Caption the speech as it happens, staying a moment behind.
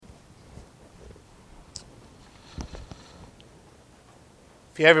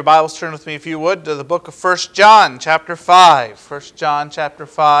If you have your Bibles, turn with me, if you would, to the book of 1 John, chapter 5. 1 John, chapter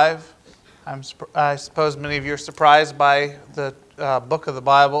 5. I suppose many of you are surprised by the book of the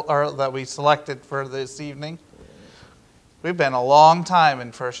Bible that we selected for this evening. We've been a long time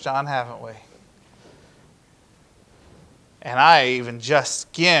in 1 John, haven't we? And I even just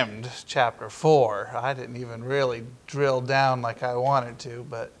skimmed chapter 4. I didn't even really drill down like I wanted to,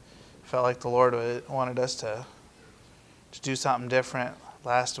 but I felt like the Lord wanted us to do something different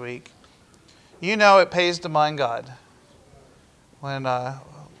last week. You know it pays to mind God. When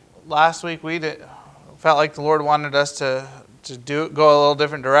last week we felt like the Lord wanted us to go a little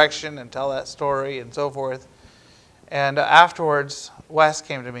different direction and tell that story and so forth. And afterwards, Wes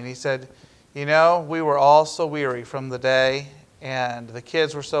came to me and he said, you know, we were all so weary from the day, and the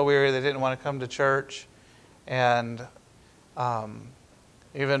kids were so weary they didn't want to come to church. And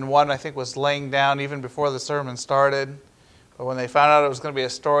even one, I think, was laying down even before the sermon started. But when they found out it was going to be a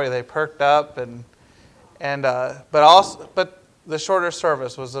story, they perked up. But the shorter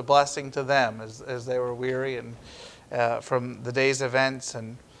service was a blessing to them as they were weary and from the day's events.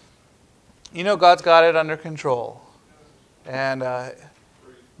 And you know, God's got it under control. And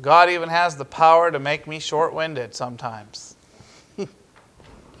God even has the power to make me short-winded sometimes.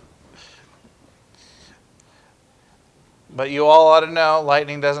 But you all ought to know,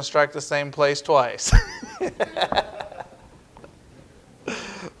 lightning doesn't strike the same place twice.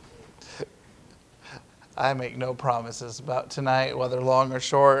 I make no promises about tonight, whether long or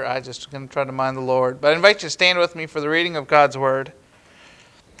short. I'm just going to try to mind the Lord. But I invite you to stand with me for the reading of God's Word.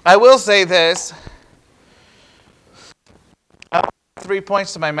 I will say this. 3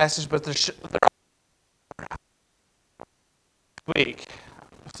 points to my message, but they're week.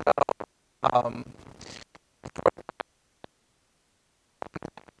 So,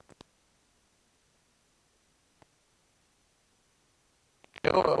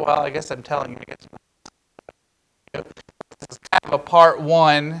 well, I guess I'm telling you. This is kind of a part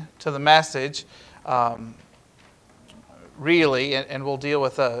one to the message, really, and we'll deal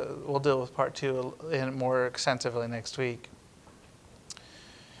with part two more extensively next week.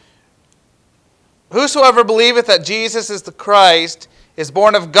 Whosoever believeth that Jesus is the Christ is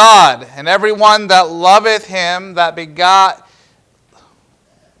born of God, and every one that loveth him that begot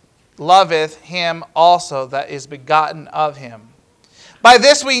loveth him also that is begotten of him. By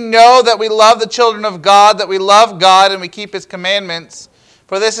this we know that we love the children of God, that we love God and we keep his commandments.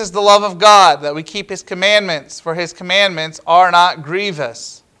 For this is the love of God, that we keep his commandments, for his commandments are not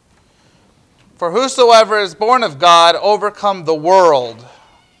grievous. For whosoever is born of God overcome the world.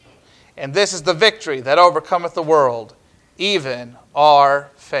 And this is the victory that overcometh the world, even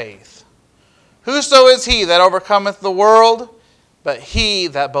our faith. Whoso is he that overcometh the world, but he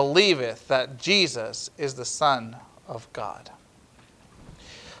that believeth that Jesus is the Son of God.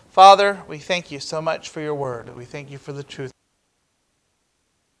 Father, we thank you so much for your word. We thank you for the truth.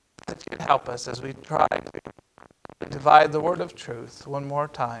 That you'd help us as we try to divide the word of truth one more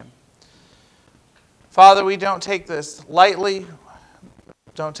time. Father, we don't take this lightly.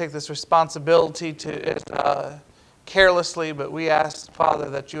 Don't take this responsibility carelessly, but we ask, Father,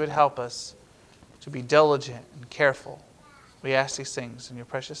 that you would help us to be diligent and careful. We ask these things in your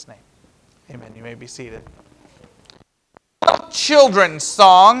precious name. Amen. You may be seated. Children's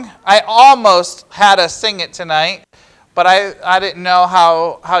song. I almost had us sing it tonight, but I didn't know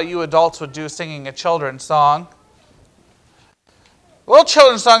how you adults would do singing a children's song. A little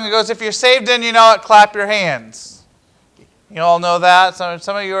children's song that goes, if you're saved and you know it, clap your hands. You all know that?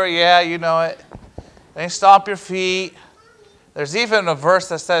 Some of you are, yeah, you know it. Then stomp your feet. There's even a verse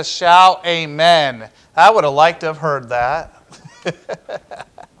that says, shout amen. I would have liked to have heard that.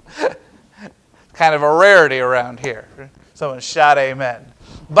 Kind of a rarity around here. Someone shout amen.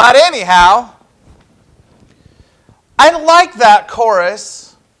 But anyhow, I like that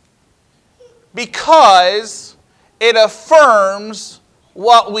chorus because it affirms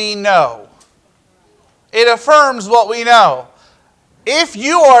what we know. It affirms what we know. If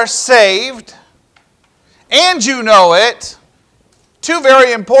you are saved and you know it, two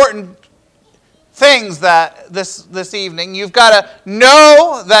very important things that this evening. You've got to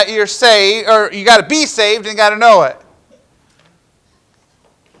know that you're saved, or you got to be saved and you got to know it.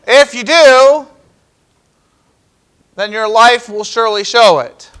 If you do, then your life will surely show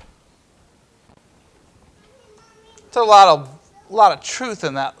it. There's a lot of truth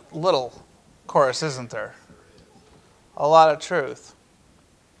in that little chorus, isn't there? A lot of truth.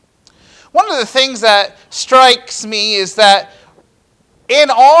 One of the things that strikes me is that in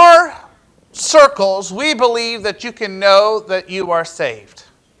our circles, we believe that you can know that you are saved.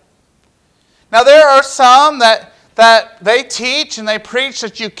 Now, there are some that that they teach and they preach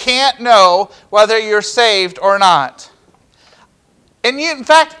that you can't know whether you're saved or not. And in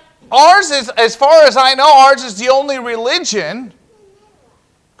fact, ours is, as far as I know, ours is the only religion.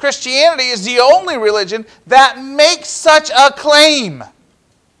 Christianity is the only religion that makes such a claim.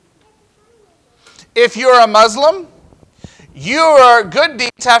 If you're a Muslim, your good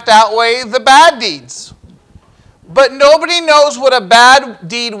deeds have to outweigh the bad deeds. But nobody knows what a bad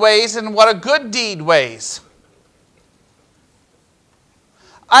deed weighs and what a good deed weighs.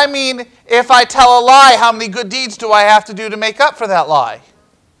 I mean, if I tell a lie, how many good deeds do I have to do to make up for that lie?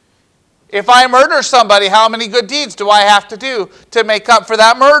 If I murder somebody, how many good deeds do I have to do to make up for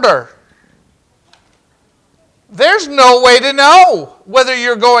that murder? There's no way to know whether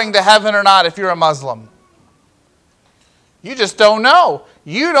you're going to heaven or not if you're a Muslim. You just don't know.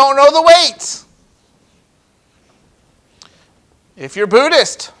 You don't know the weights. If you're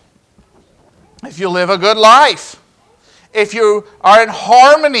Buddhist, if you live a good life, if you are in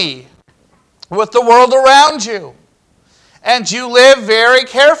harmony with the world around you, and you live very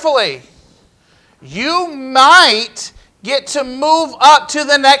carefully, you might get to move up to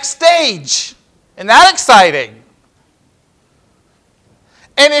the next stage. Isn't that exciting?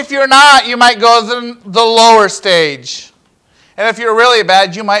 And if you're not, you might go to the lower stage. And if you're really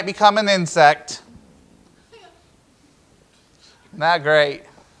bad, you might become an insect. Not great.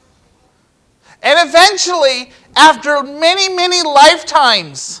 And eventually, after many, many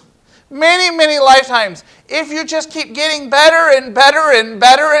lifetimes, if you just keep getting better and better and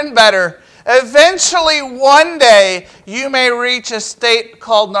better and better, eventually one day you may reach a state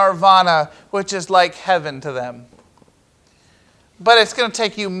called nirvana, which is like heaven to them. But it's going to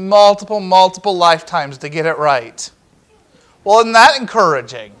take you multiple lifetimes to get it right. Well, isn't that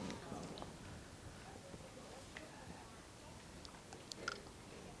encouraging?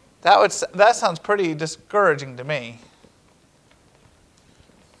 That sounds pretty discouraging to me.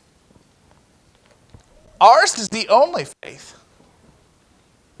 Ours is the only faith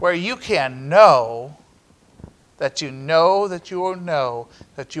where you can know that you know that you know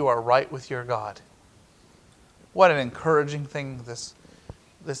that you are right with your God. What an encouraging thing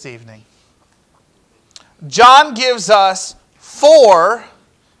this evening. John gives us 4,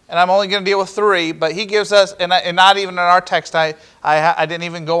 and I'm only going to deal with 3, but he gives us, and not even in our text, I didn't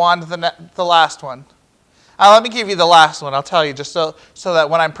even go on to the last one. Let me give you the last one. I'll tell you just so that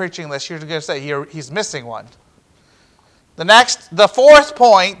when I'm preaching this, you're going to say he's missing one. The fourth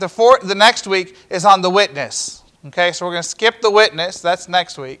point, the next week is on the witness. Okay, so we're going to skip the witness. That's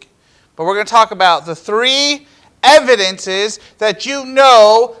next week. But we're going to talk about the 3 evidences that you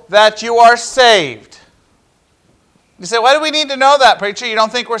know that you are saved. You say, why do we need to know that, preacher? You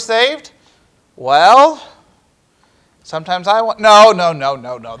don't think we're saved? Well, sometimes I want...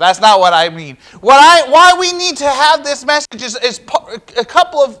 No. That's not what I mean. Why we need to have this message is a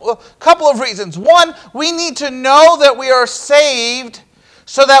couple of reasons. One, we need to know that we are saved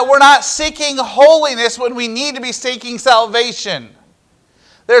so that we're not seeking holiness when we need to be seeking salvation.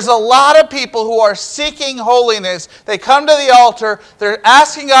 There's a lot of people who are seeking holiness. They come to the altar. They're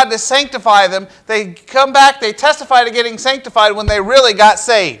asking God to sanctify them. They come back. They testify to getting sanctified when they really got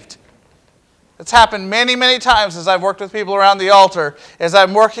saved. It's happened many, many times as I've worked with people around the altar, as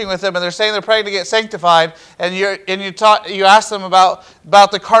I'm working with them, and they're saying they're praying to get sanctified, and you ask them about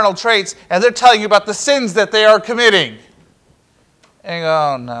the carnal traits, and they're telling you about the sins that they are committing. And you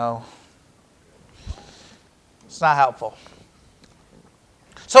go, oh no. It's not helpful.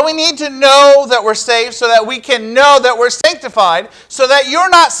 So we need to know that we're saved so that we can know that we're sanctified, so that you're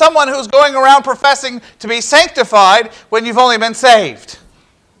not someone who's going around professing to be sanctified when you've only been saved.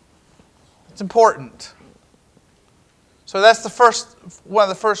 It's important. So that's one of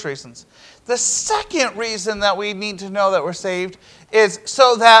the first reasons. The second reason that we need to know that we're saved is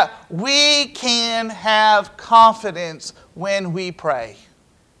so that we can have confidence when we pray.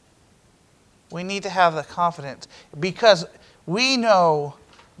 We need to have the confidence because we know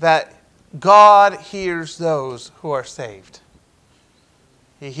that God hears those who are saved.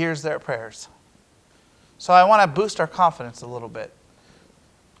 He hears their prayers. So I want to boost our confidence a little bit.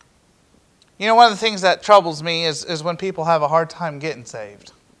 You know, one of the things that troubles me is when people have a hard time getting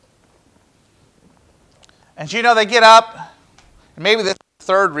saved. And they get up, and maybe this is the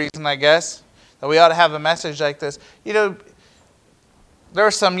third reason, I guess, that we ought to have a message like this. There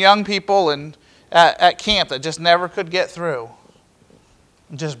are some young people at camp that just never could get through.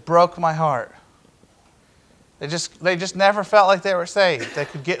 It just broke my heart. They just never felt like they were saved. They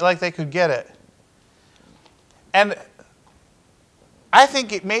could get it. And I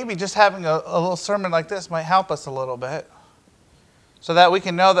think maybe just having a little sermon like this might help us a little bit, so that we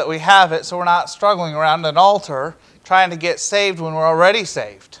can know that we have it, so we're not struggling around an altar trying to get saved when we're already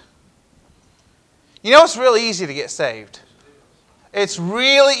saved. You know, it's really easy to get saved. It's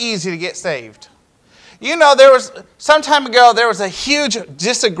really easy to get saved. You know, some time ago, there was a huge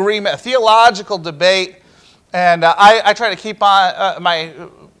disagreement, a theological debate, and I try to keep on my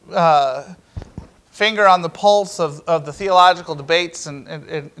finger on the pulse of the theological debates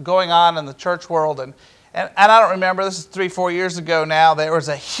and going on in the church world. And I don't remember, this is 3-4 years ago now, there was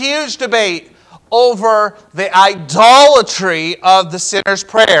a huge debate over the idolatry of the sinner's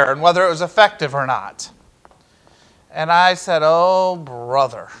prayer and whether it was effective or not. And I said, oh,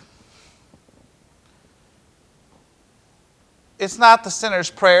 brother. It's not the sinner's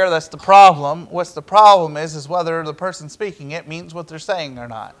prayer that's the problem. What's the problem is whether the person speaking it means what they're saying or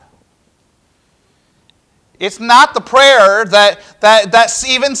not. It's not the prayer that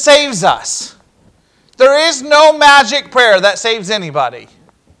even saves us. There is no magic prayer that saves anybody.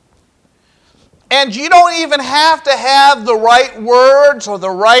 And you don't even have to have the right words or the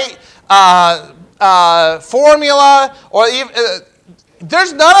right formula, or even,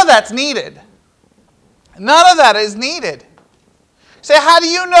 there's none of that's needed. None of that is needed. Say, how do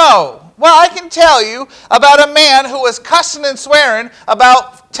you know? Well, I can tell you about a man who was cussing and swearing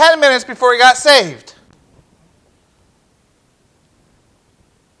about 10 minutes before he got saved.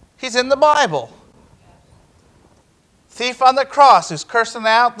 He's in the Bible. Thief on the cross who's cursing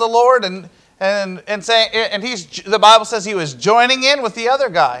out the Lord and saying, and the Bible says he was joining in with the other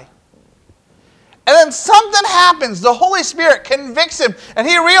guy. And then something happens. The Holy Spirit convicts him, and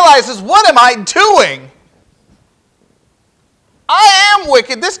he realizes, what am I doing? I am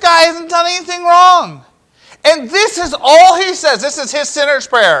wicked. This guy hasn't done anything wrong. And this is all he says. This is his sinner's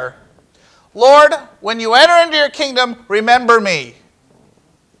prayer. Lord, when you enter into your kingdom, remember me.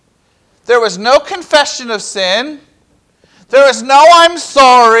 There was no confession of sin. There was no I'm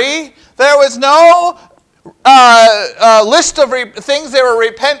sorry. There was no list of things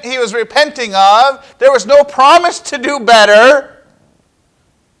he was repenting of. There was no promise to do better.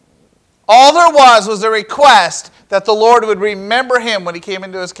 All there was a request that the Lord would remember him when he came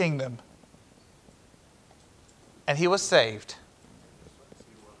into his kingdom. And he was saved.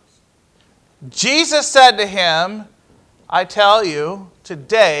 Jesus said to him, I tell you,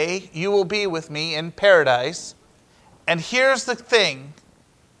 today you will be with me in paradise. And here's the thing.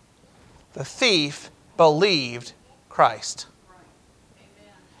 The thief believed Christ.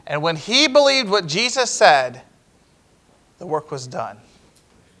 And when he believed what Jesus said, the work was done.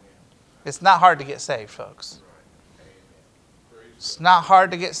 It's not hard to get saved, folks. It's not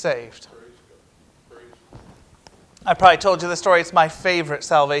hard to get saved. I probably told you this story. It's my favorite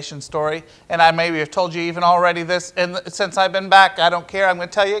salvation story. And I maybe have told you even already this. And since I've been back, I don't care. I'm going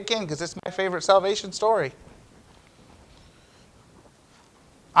to tell you again because it's my favorite salvation story.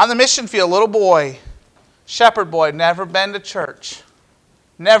 On the mission field, little boy, shepherd boy, never been to church.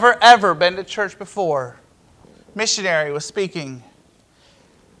 Never ever been to church before. Missionary was speaking.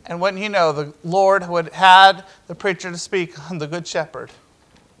 And wouldn't you know, the Lord had the preacher to speak on the Good Shepherd.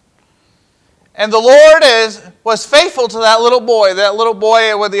 And the Lord was faithful to that little boy. That little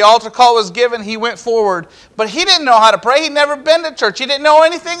boy, when the altar call was given, he went forward. But he didn't know how to pray. He'd never been to church. He didn't know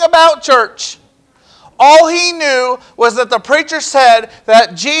anything about church. All he knew was that the preacher said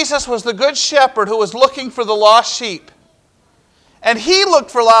that Jesus was the Good Shepherd who was looking for the lost sheep. And he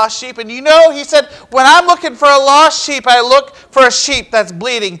looked for lost sheep. And you know, he said, when I'm looking for a lost sheep, I look for a sheep that's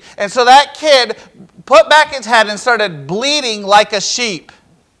bleeding. And so that kid put back his head and started bleeding like a sheep.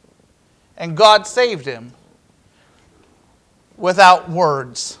 And God saved him without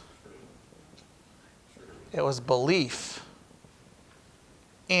words. It was belief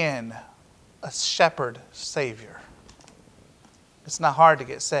in a shepherd Savior. It's not hard to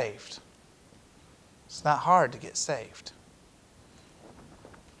get saved. It's not hard to get saved.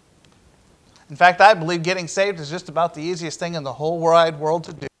 In fact, I believe getting saved is just about the easiest thing in the whole wide world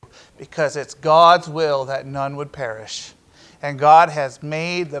to do, because it's God's will that none would perish. And God has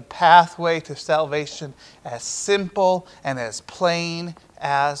made the pathway to salvation as simple and as plain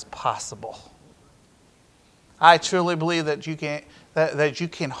as possible. I truly believe that you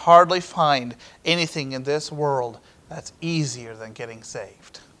can hardly find anything in this world that's easier than getting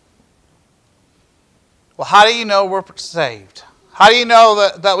saved. Well, how do you know we're saved? How do you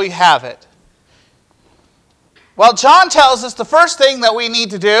know that we have it? Well, John tells us the first thing that we need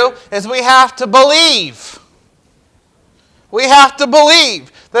to do is we have to believe. We have to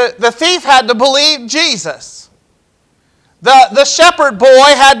believe. The thief had to believe Jesus. The shepherd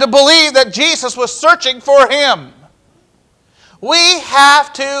boy had to believe that Jesus was searching for him. We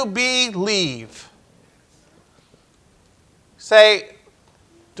have to believe. Say,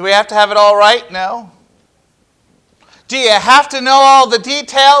 do we have to have it all right? No. Do you have to know all the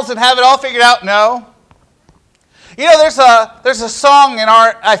details and have it all figured out? No. You know, there's a song in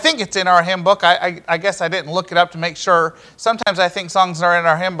I think it's in our hymn book. I guess I didn't look it up to make sure. Sometimes I think songs are in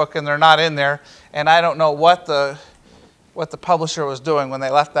our hymn book and they're not in there, and I don't know what the publisher was doing when they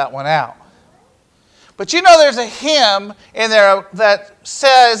left that one out. But you know, there's a hymn in there that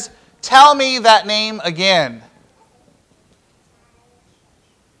says, "Tell me that name again."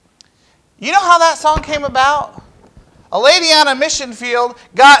 You know how that song came about? A lady on a mission field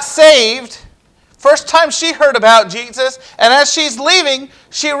got saved. First time she heard about Jesus, and as she's leaving,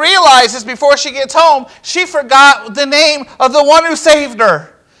 she realizes before she gets home, she forgot the name of the one who saved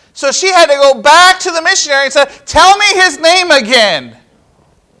her. So she had to go back to the missionary and say, "Tell me his name again."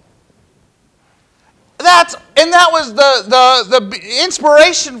 That was the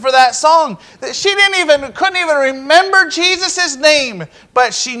inspiration for that song. That she couldn't even remember Jesus' name,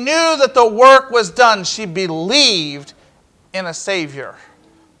 but she knew that the work was done. She believed in a Savior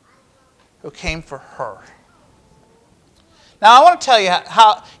who came for her. Now, I want to tell you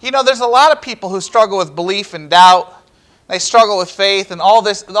how, there's a lot of people who struggle with belief and doubt. They struggle with faith, and all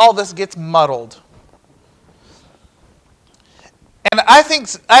this gets muddled. And I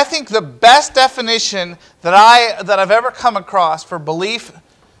think the best definition that I've ever come across for belief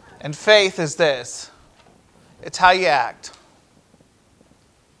and faith is this: it's how you act.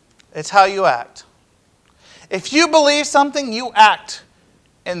 It's how you act. If you believe something, you act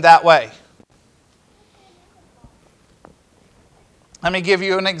in that way. Let me give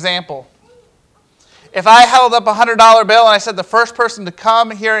you an example. If I held up a $100 bill and I said the first person to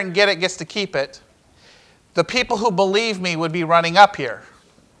come here and get it gets to keep it, the people who believe me would be running up here.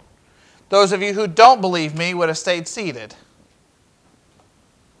 Those of you who don't believe me would have stayed seated.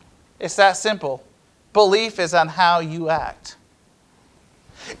 It's that simple. Belief is on how you act.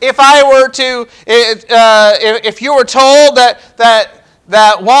 If you were told that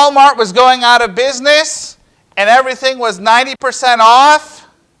Walmart was going out of business and everything was 90% off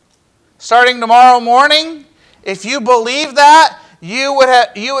starting tomorrow morning, if you believe that, you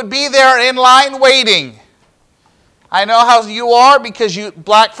would be there in line waiting. I know how you are, because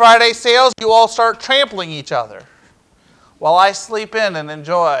Black Friday sales, you all start trampling each other while I sleep in and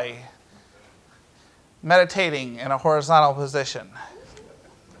enjoy meditating in a horizontal position.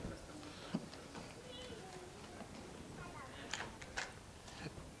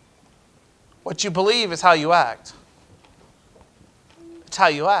 What you believe is how you act. It's how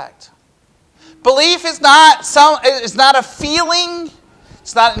you act. Belief is not a feeling.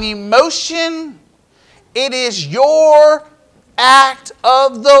 It's not an emotion. It is your act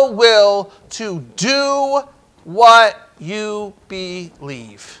of the will to do what you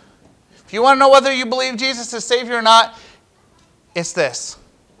believe. If you want to know whether you believe Jesus is Savior or not, it's this: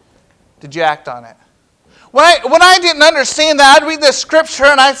 did you act on it? When I didn't understand that, I'd read the scripture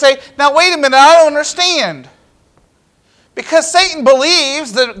and I'd say, now wait a minute, I don't understand. Because Satan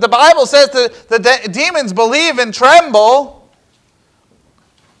believes, the Bible says that the demons believe and tremble.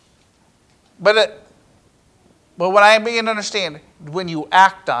 But when I begin to understand, when you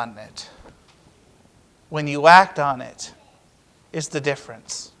act on it is the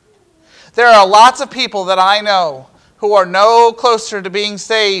difference. There are lots of people that I know who are no closer to being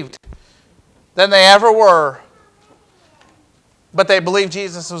saved than they ever were. But they believe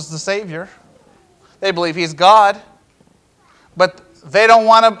Jesus was the Savior. They believe He's God. But they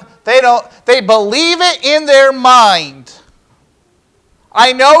they believe it in their mind.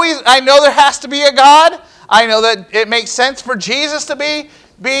 I know there has to be a God. I know that it makes sense for Jesus to be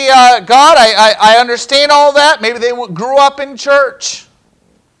God. I understand all that. Maybe they grew up in church.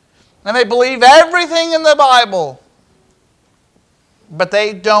 And they believe everything in the Bible. But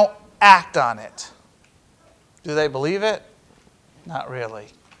they don't act on it. Do they believe it? Not really.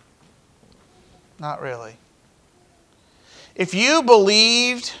 Not really. If you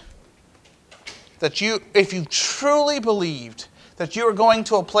truly believed that you were going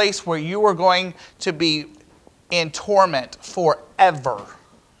to a place where you were going to be in torment forever,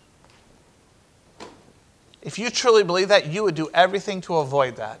 if you truly believe that, you would do everything to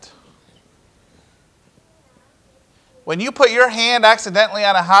avoid that. When you put your hand accidentally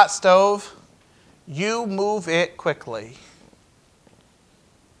on a hot stove, you move it quickly.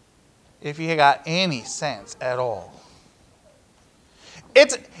 If you got any sense at all.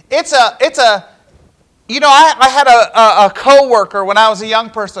 I had a coworker when I was a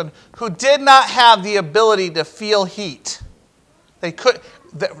young person who did not have the ability to feel heat. They had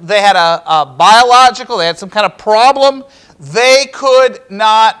they had some kind of problem. They could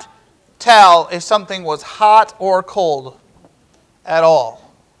not tell if something was hot or cold at all.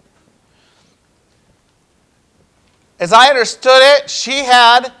 As I understood it, she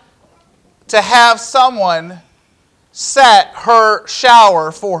had to have someone set her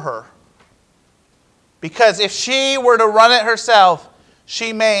shower for her. Because if she were to run it herself,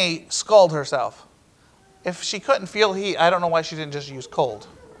 she may scald herself. If she couldn't feel heat, I don't know why she didn't just use cold.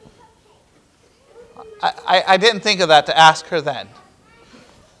 I didn't think of that to ask her then.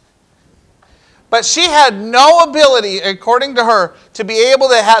 But she had no ability, according to her, to be able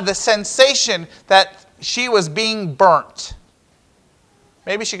to have the sensation that she was being burnt.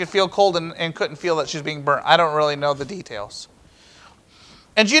 Maybe she could feel cold and couldn't feel that she was being burnt. I don't really know the details.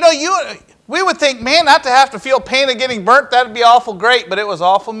 And we would think, man, not to have to feel pain of getting burnt, that would be awful great, but it was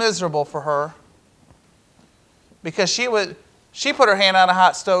awful miserable for her. Because she put her hand on a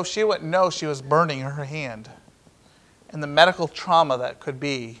hot stove, she wouldn't know she was burning her hand. And the medical trauma that could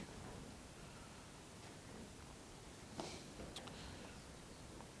be.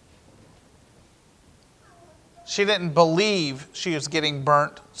 She didn't believe she was getting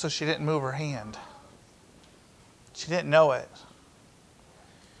burnt, so she didn't move her hand. She didn't know it.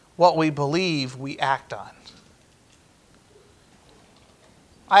 What we believe, we act on.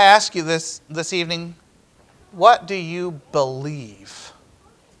 I ask you this evening, what do you believe?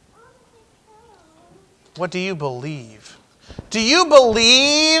 What do you believe? Do you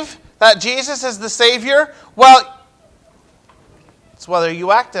believe that Jesus is the Savior? Well, it's whether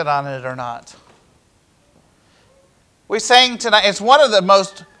you acted on it or not. We sang tonight, it's one of the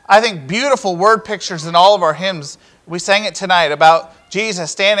most, I think, beautiful word pictures in all of our hymns. We sang it tonight about Jesus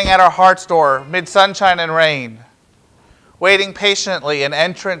standing at our heart's door, mid sunshine and rain, waiting patiently an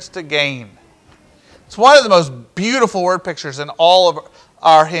entrance to gain. It's one of the most beautiful word pictures in all of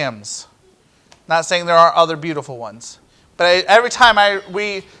our hymns. Not saying there aren't other beautiful ones. But every time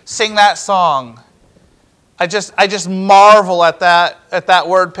we sing that song, I just marvel at that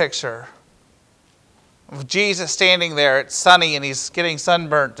word picture. Of Jesus standing there, it's sunny and he's getting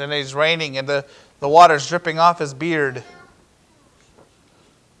sunburnt and it's raining and the water's dripping off his beard.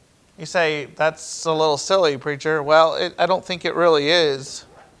 You say, that's a little silly, preacher. Well, I don't think it really is.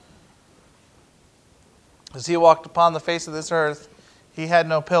 As he walked upon the face of this earth, he had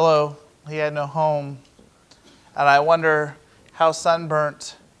no pillow, he had no home. And I wonder how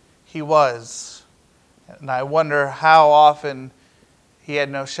sunburnt he was. And I wonder how often he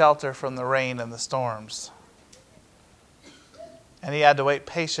had no shelter from the rain and the storms. And he had to wait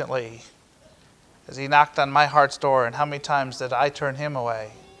patiently as he knocked on my heart's door. And how many times did I turn him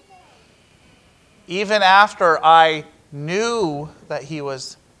away? Even after I knew that he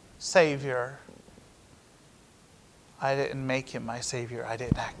was Savior, I didn't make him my Savior. I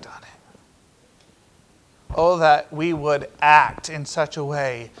didn't act on it. Oh, that we would act in such a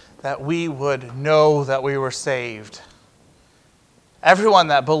way that we would know that we were saved. Everyone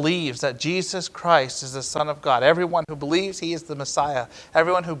that believes that Jesus Christ is the Son of God, everyone who believes he is the Messiah,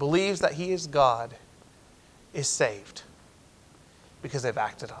 everyone who believes that he is God, is saved because they've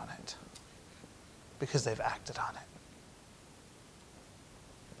acted on it. Because they've acted on it.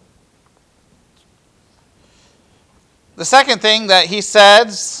 The second thing that he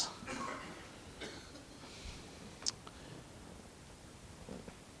says,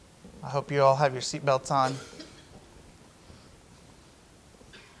 I hope you all have your seatbelts on.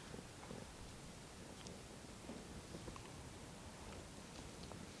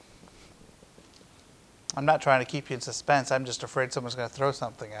 I'm not trying to keep you in suspense. I'm just afraid someone's going to throw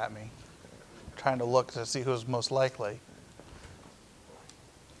something at me. I'm trying to look to see who's most likely.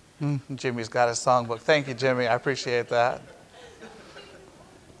 Jimmy's got his songbook. Thank you, Jimmy. I appreciate that.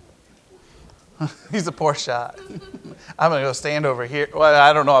 He's a poor shot. I'm going to go stand over here. Well,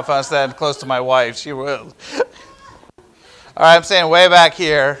 I don't know if I stand close to my wife. She will. All right, I'm standing way back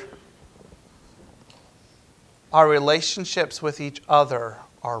here. Our relationships with each other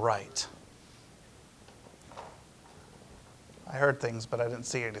are right. I heard things, but I didn't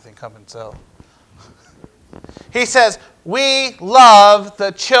see anything coming, so. He says, we love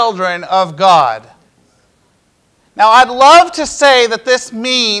the children of God. Now, I'd love to say that this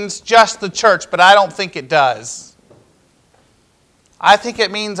means just the church, but I don't think it does. I think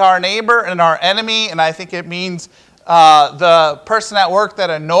it means our neighbor and our enemy, and I think it means the person at work that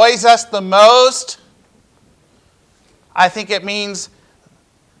annoys us the most. I think it means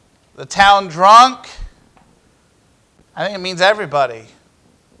the town drunk. I think it means everybody.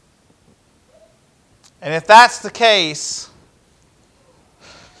 And if that's the case,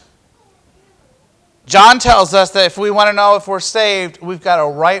 John tells us that if we want to know if we're saved, we've got a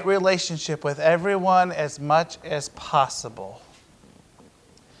right relationship with everyone as much as possible.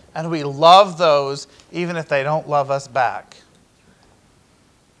 And we love those even if they don't love us back.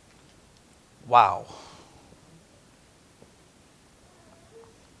 Wow.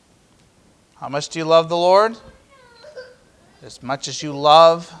 How much do you love the Lord? As much as you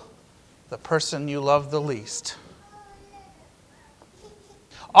love the person you love the least.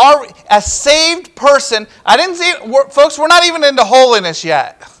 A saved person, folks, we're not even into holiness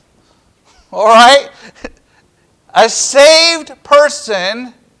yet. All right? A saved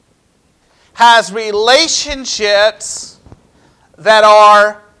person has relationships that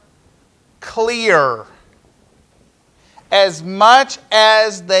are clear as much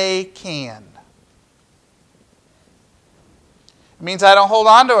as they can. It means I don't hold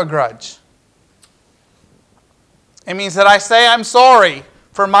on to a grudge. It means that I say I'm sorry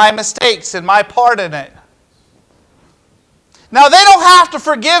for my mistakes and my part in it. Now, they don't have to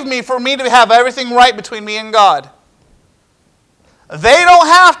forgive me for me to have everything right between me and God. They don't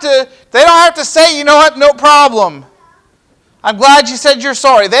have to say, you know what, no problem. I'm glad you said you're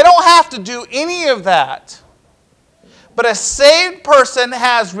sorry. They don't have to do any of that. But a saved person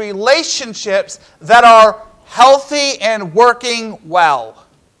has relationships that are healthy and working well.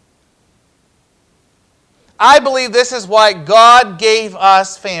 I believe this is why God gave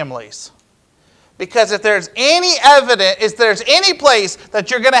us families. Because if there's any place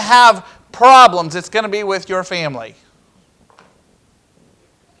that you're going to have problems, it's going to be with your family.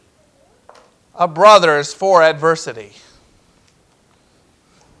 A brother is for adversity.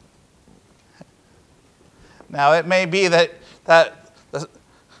 Now, it may be that the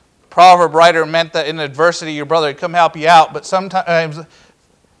proverb writer meant that in adversity your brother would come help you out, but sometimes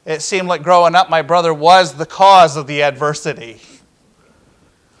it seemed like growing up my brother was the cause of the adversity.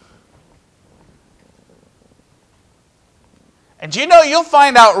 And you'll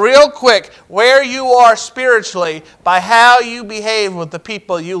find out real quick where you are spiritually by how you behave with the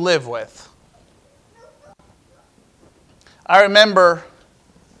people you live with. I remember,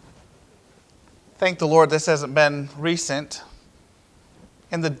 thank the Lord this hasn't been recent,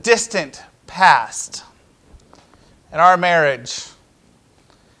 in the distant past, in our marriage,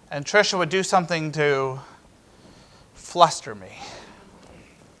 and Tricia would do something to fluster me.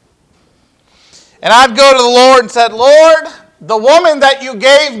 And I'd go to the Lord and said, Lord, the woman that you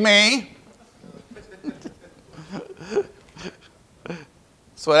gave me,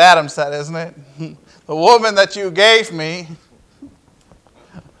 that's what Adam said, isn't it? The woman that you gave me,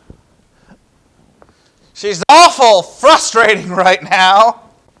 she's awful frustrating right now.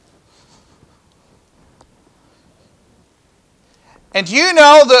 And you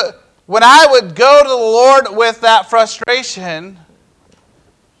know that when I would go to the Lord with that frustration,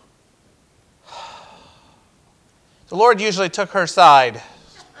 the Lord usually took her side.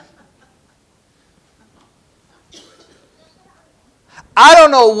 I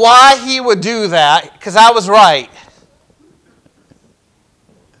don't know why he would do that, because I was right.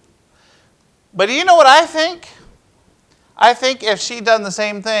 But do you know what I think? I think if she'd done the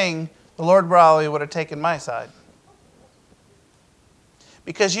same thing, the Lord probably would have taken my side.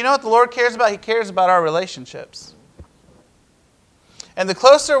 Because you know what the Lord cares about? He cares about our relationships. And the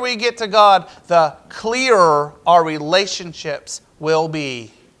closer we get to God, the clearer our relationships will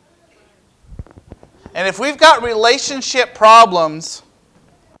be. And if we've got relationship problems,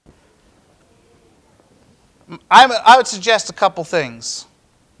 I would suggest a couple things.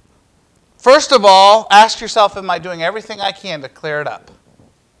 First of all, ask yourself, am I doing everything I can to clear it up?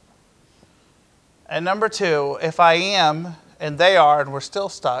 And number two, if I am, and they are, and we're still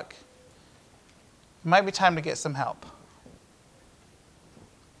stuck, it might be time to get some help.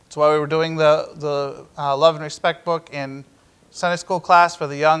 That's why we were doing the Love and Respect book in Sunday school class for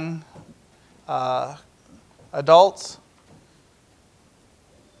the young adults.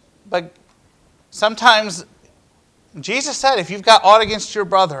 But sometimes, Jesus said, if you've got aught against your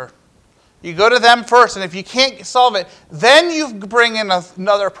brother, you go to them first, and if you can't solve it, then you bring in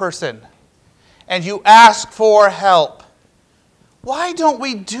another person, and you ask for help. Why don't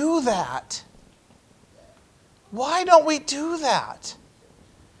we do that? Why don't we do that?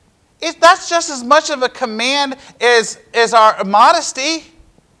 That's just as much of a command as our modesty.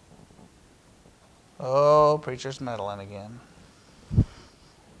 Oh, preacher's meddling again.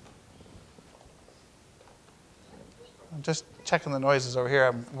 I'm just checking the noises over here.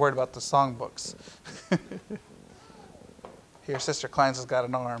 I'm worried about the songbooks. Here, Sister Kleins has got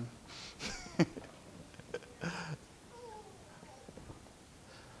an arm.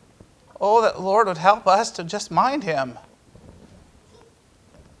 Oh, that the Lord would help us to just mind Him.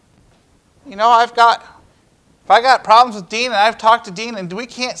 You know, if I got problems with Dean and I've talked to Dean and we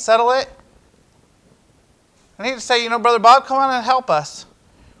can't settle it, I need to say, Brother Bob, come on and help us.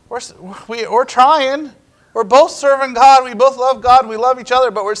 We're trying. We're both serving God. We both love God. We love each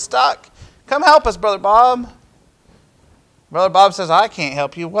other, but we're stuck. Come help us, Brother Bob. Brother Bob says, I can't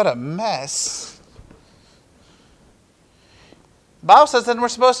help you. What a mess. The Bible says then we're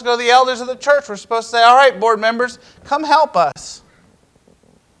supposed to go to the elders of the church. We're supposed to say, all right, board members, come help us.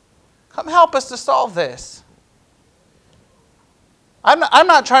 Come help us to solve this. I'm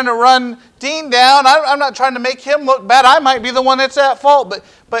not trying to run Dean down. I'm not trying to make him look bad. I might be the one that's at fault,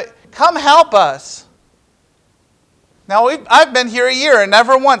 but come help us. Now, I've been here a year, and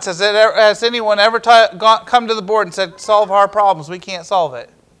never once has anyone ever come to the board and said, solve our problems. We can't solve it.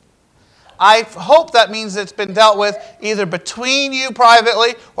 I hope that means it's been dealt with either between you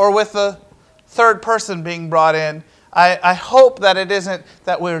privately or with the third person being brought in. I hope that it isn't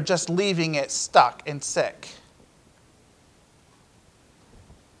that we're just leaving it stuck and sick.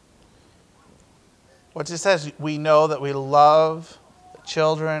 What it says, we know that we love the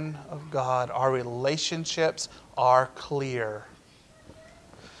children of God. Our relationships are clear.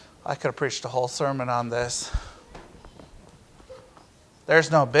 I could have preached a whole sermon on this. There's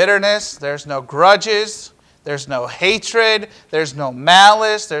no bitterness. There's no grudges. There's no hatred. There's no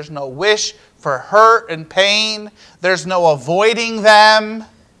malice. There's no wish for hurt and pain. There's no avoiding them.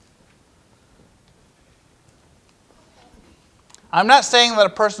 I'm not saying that a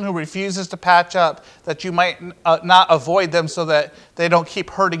person who refuses to patch up, that you might not avoid them so that they don't keep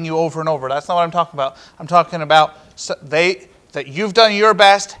hurting you over and over. That's not what I'm talking about. I'm talking about that you've done your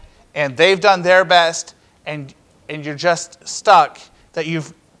best and they've done their best and you're just stuck. That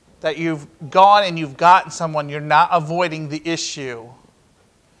you've gone and you've gotten someone. You're not avoiding the issue.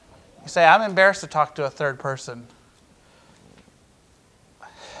 You say, I'm embarrassed to talk to a third person.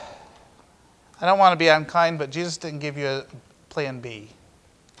 I don't want to be unkind, but Jesus didn't give you a plan B.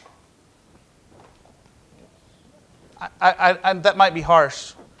 That might be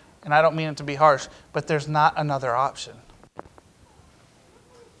harsh, and I don't mean it to be harsh, but there's not another option.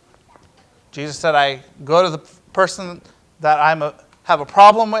 Jesus said, I go to the person that have a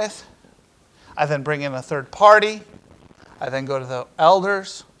problem with. I then bring in a third party. I then go to the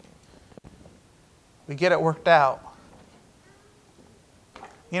elders. We get it worked out.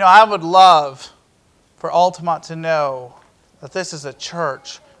 You know, I would love for Altamont to know that this is a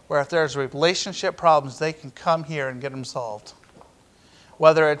church where if there's relationship problems, they can come here and get them solved.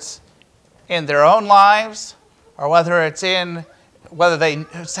 Whether it's in their own lives or whether they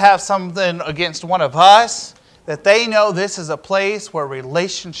have something against one of us, that they know this is a place where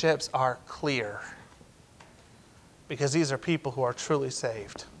relationships are clear. Because these are people who are truly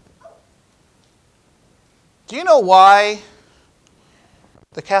saved. Do you know why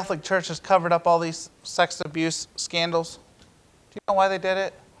the Catholic Church has covered up all these sex abuse scandals? Do you know why they did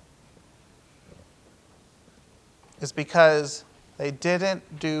it? It's because they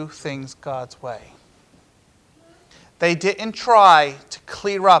didn't do things God's way. They didn't try to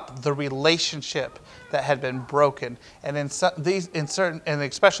clear up the relationship that had been broken. And and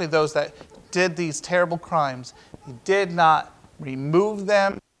especially those that did these terrible crimes, he did not remove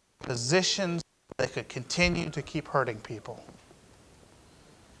them from positions that could continue to keep hurting people.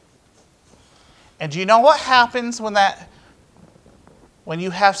 And do you know what happens when you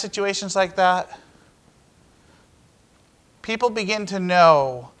have situations like that? People begin to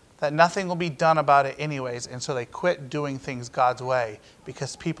know that nothing will be done about it anyways, and so they quit doing things God's way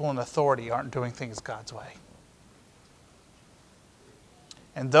because people in authority aren't doing things God's way.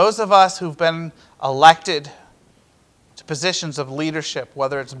 And those of us who've been elected to positions of leadership,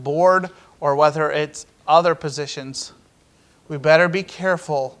 whether it's board or whether it's other positions, we better be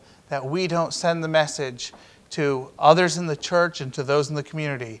careful that we don't send the message to others in the church and to those in the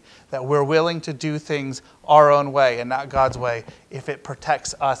community that we're willing to do things our own way and not God's way if it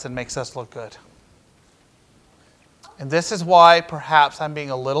protects us and makes us look good. And this is why perhaps I'm being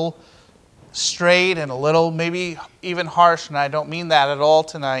a little straight and a little maybe even harsh, and I don't mean that at all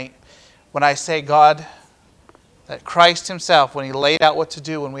tonight, when I say God, that Christ himself, when he laid out what to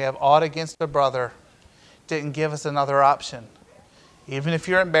do when we have aught against a brother, didn't give us another option. Even if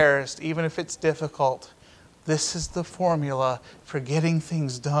you're embarrassed, even if it's difficult, this is the formula for getting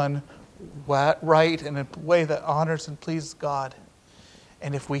things done right in a way that honors and pleases God.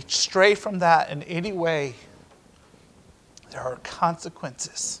 And if we stray from that in any way, there are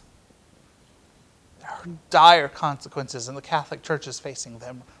consequences. There are dire consequences, and the Catholic Church is facing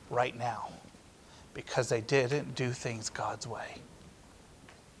them right now because they didn't do things God's way.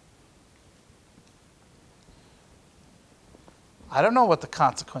 I don't know what the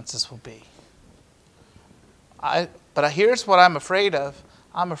consequences will be. But here's what I'm afraid of.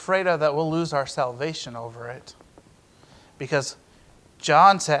 I'm afraid of that we'll lose our salvation over it. Because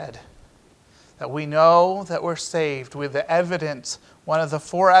John said that we know that we're saved with the evidence One of the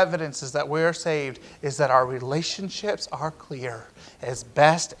 4 evidences that we're saved is that our relationships are clear as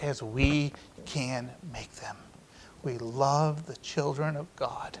best as we can make them. We love the children of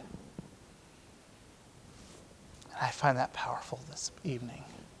God. And I find that powerful this evening.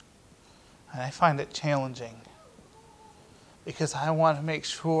 And I find it challenging because I want to make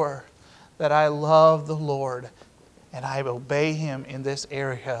sure that I love the Lord and I obey Him in this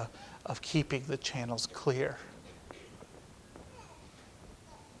area of keeping the channels clear.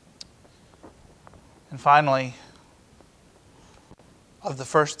 And finally, of the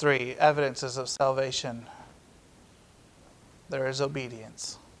first 3 evidences of salvation, there is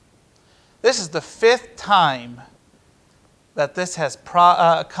obedience. This is the 5th time that this has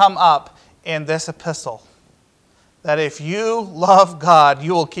come up in this epistle. That if you love God,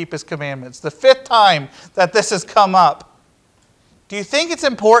 you will keep His commandments. The 5th time that this has come up. Do you think it's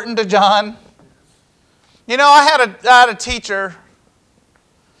important to John? You know, I had a teacher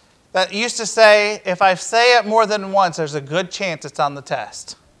that used to say, if I say it more than once, there's a good chance it's on the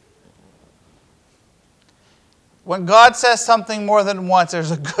test. When God says something more than once,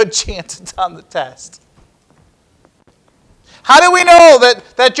 there's a good chance it's on the test. How do we know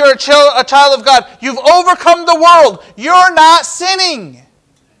that you're a child of God? You've overcome the world. You're not sinning.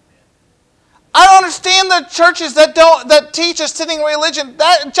 I don't understand the churches that teach a sinning religion.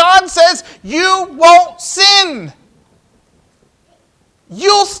 John says you won't sin.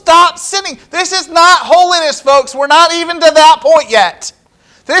 You'll stop sinning. This is not holiness, folks. We're not even to that point yet.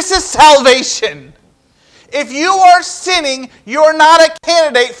 This is salvation. If you are sinning, you're not a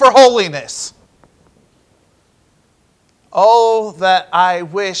candidate for holiness. Oh, that I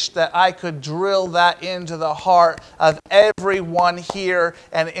wish that I could drill that into the heart of everyone here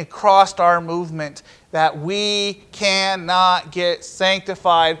and across our movement, that we cannot get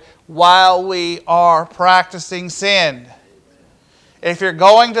sanctified while we are practicing sin. If you're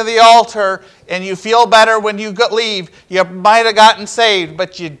going to the altar and you feel better when you leave, you might have gotten saved,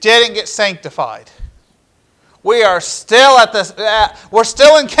 but you didn't get sanctified. We are still we're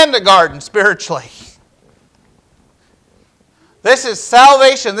still in kindergarten spiritually. This is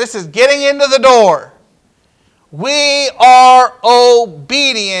salvation. This is getting into the door. We are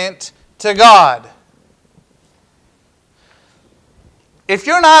obedient to God. If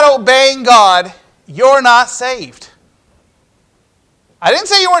you're not obeying God, you're not saved. I didn't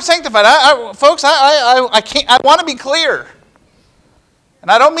say you weren't sanctified. Folks, I want to be clear. And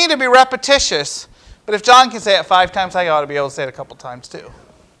I don't mean to be repetitious, but if John can say it 5 times, I ought to be able to say it a couple times too.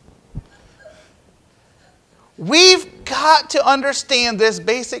 We've got to understand this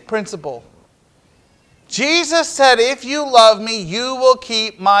basic principle. Jesus said, if you love me, you will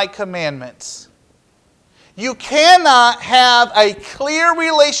keep my commandments. You cannot have a clear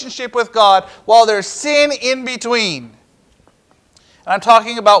relationship with God while there's sin in between. And I'm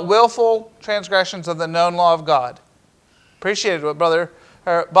talking about willful transgressions of the known law of God. Appreciated what Brother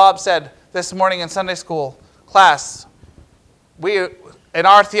Bob said this morning in Sunday school class. In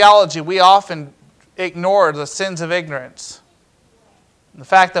our theology, we often ignore the sins of ignorance. The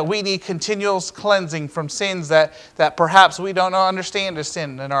fact that we need continual cleansing from sins that perhaps we don't understand as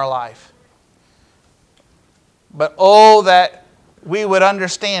sin in our life. But oh, that we would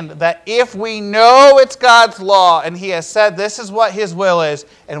understand that if we know it's God's law and He has said this is what His will is,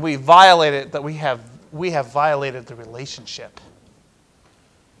 and we violate it, that we have violated the relationship.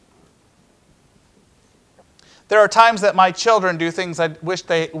 There are times that my children do things I wish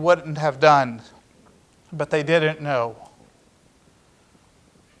they wouldn't have done, but they didn't know.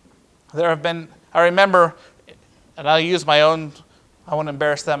 I remember, and I'll use my own, I won't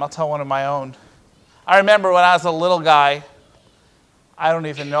embarrass them, I'll tell one of my own. I remember when I was a little guy, I don't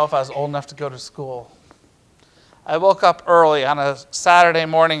even know if I was old enough to go to school. I woke up early on a Saturday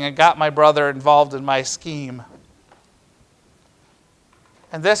morning and got my brother involved in my scheme.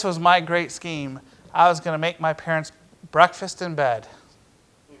 And this was my great scheme. I was going to make my parents breakfast in bed.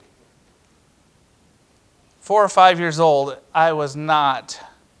 4 or 5 years old, I was not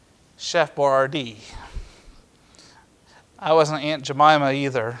Chef Boyardee. I wasn't Aunt Jemima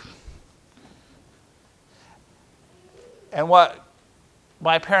either. And what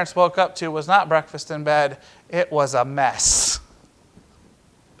my parents woke up to was not breakfast in bed, it was a mess.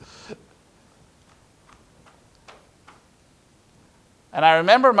 And I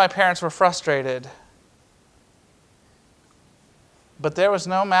remember my parents were frustrated, but there was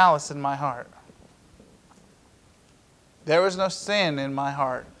no malice in my heart. There was no sin in my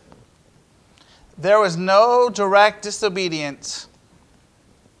heart. There was no direct disobedience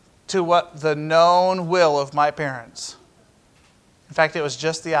to what the known will of my parents. In fact, it was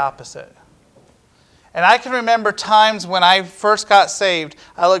just the opposite. And I can remember times when I first got saved,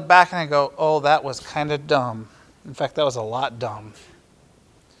 I look back and I go, oh, that was kind of dumb. In fact, that was a lot dumb.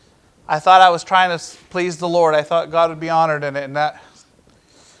 I thought I was trying to please the Lord. I thought God would be honored in it. And that,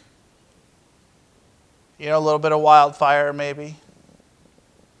 a little bit of wildfire maybe.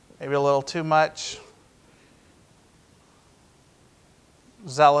 Maybe a little too much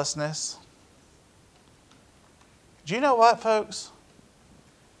zealousness. Do you know what, folks?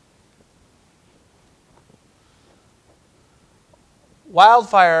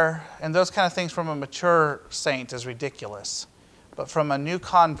 Wildfire and those kind of things from a mature saint is ridiculous. But from a new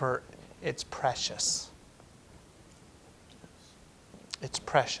convert, it's precious. It's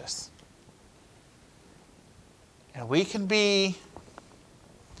precious. And we can be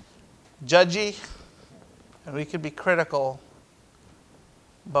judgy and we can be critical.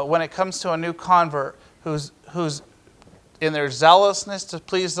 But when it comes to a new convert who's in their zealousness to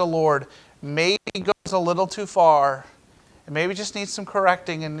please the Lord, maybe goes a little too far, and maybe just needs some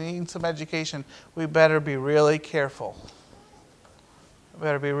correcting and needs some education, we better be really careful. We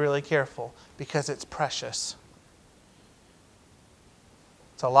better be really careful because it's precious.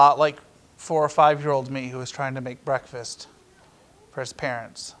 It's a lot like 4 or 5-year-old me who was trying to make breakfast for his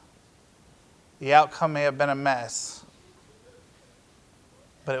parents. The outcome may have been a mess,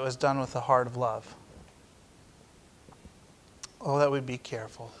 but it was done with a heart of love. Oh, that we'd be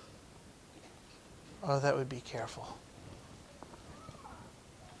careful. Oh, that we'd be careful.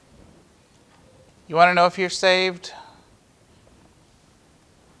 You want to know if you're saved?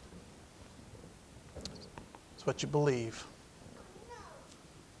 It's what you believe.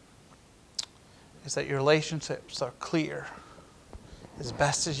 Is that your relationships are clear as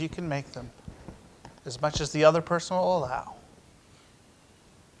best as you can make them, as much as the other person will allow,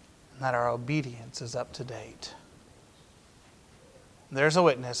 and that our obedience is up to date. There's a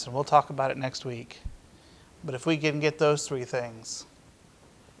witness, and we'll talk about it next week. But if we can get those 3 things,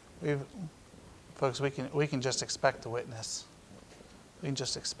 folks, we can just expect the witness. We can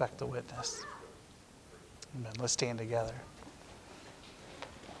just expect the witness. Amen. Let's stand together.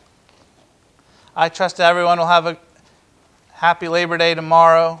 I trust everyone will have a happy Labor Day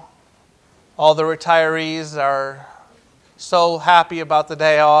tomorrow. All the retirees are so happy about the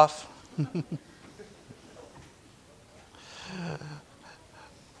day off.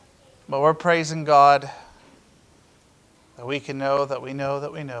 But we're praising God that we can know that we know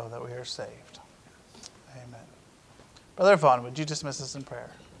that we know that we are saved. Amen. Brother Vaughn, would you dismiss us in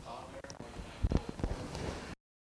prayer?